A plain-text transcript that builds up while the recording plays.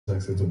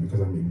accept it because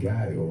I'm a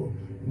guy, or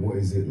what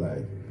is it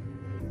like?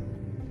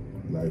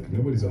 Like,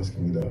 nobody's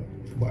asking me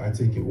that, but I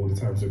take it all the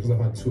time. So because I've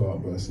had 2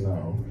 outbursts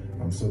now,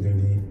 I'm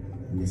suddenly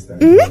Mr.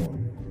 Everyone.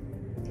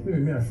 Maybe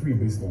me are free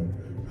based on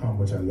how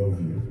much I love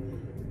you.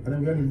 And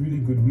then we had a really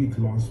good week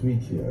last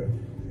week here.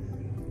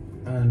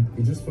 And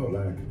it just felt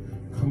like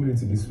coming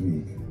into this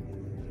week,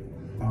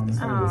 I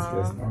understand you're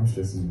stressed. I'm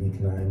stressed. It's week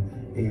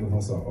 9. 8 of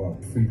us are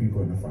up. 3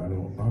 people in the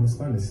final. I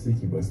understand it's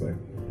sticky, but it's like,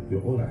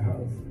 you're all I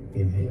have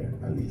in here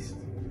at least.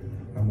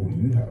 I'm all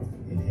you have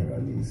in here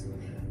at least.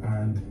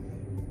 And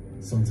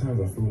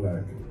sometimes I feel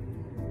like,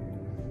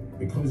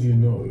 because you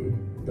know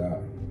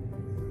that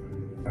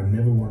I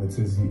never want to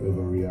totally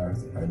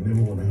overreact, I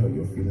never want to hurt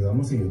your feelings. I'm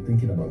not saying you're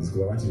thinking about this,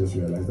 because I've actually just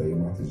realized that your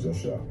mouth is just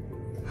shut.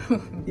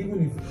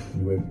 Even if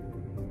you were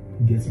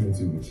getting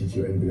into with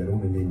Chichi or anybody, I don't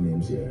want to name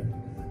names here,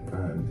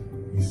 and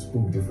you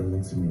spoke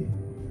differently to me,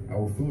 I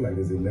will feel like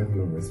there's a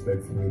level of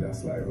respect for me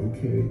that's like,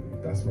 okay,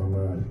 that's my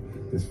man.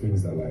 There's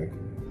things that like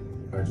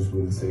I just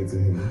wouldn't say to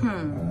him,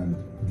 and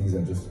these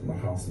are just my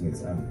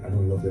housemates, and I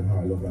don't love them how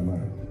I love my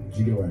man. Do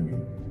you get what I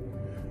mean?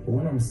 But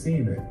when I'm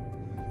seeing it,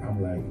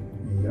 I'm like,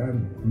 yeah,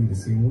 me the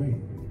same way.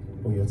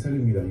 Or you're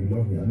telling me that you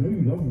love me. I know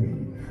you love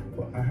me,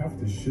 but I have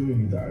to show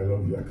you that I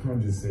love you. I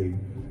can't just say,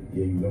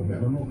 yeah, you love me.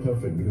 And I'm not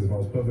perfect, because if I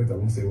was perfect, I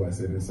won't say what I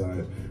said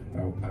inside.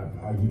 I've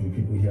argued with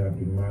people here, I've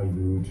been mad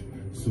rude.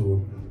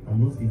 So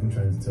I'm not even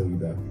trying to tell you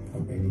that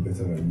I'm any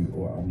better than you,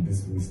 or I'm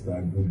this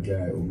Mr. Good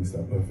Guy or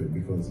Mr. Perfect,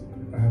 because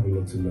I have a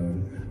lot to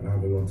learn and I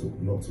have a lot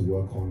to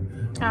work on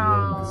and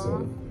learn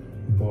myself.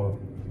 But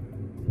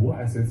what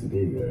I said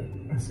today,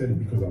 I said it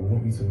because I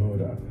want you to know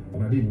that,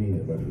 and I didn't mean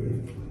it by the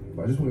way,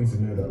 but I just want you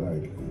to know that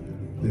like,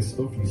 there's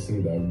stuff you say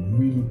that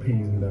really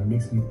pains me, that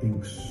makes me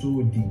think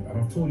so deep. And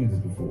I've told you this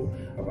before.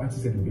 I've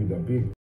actually said to babe that, babe,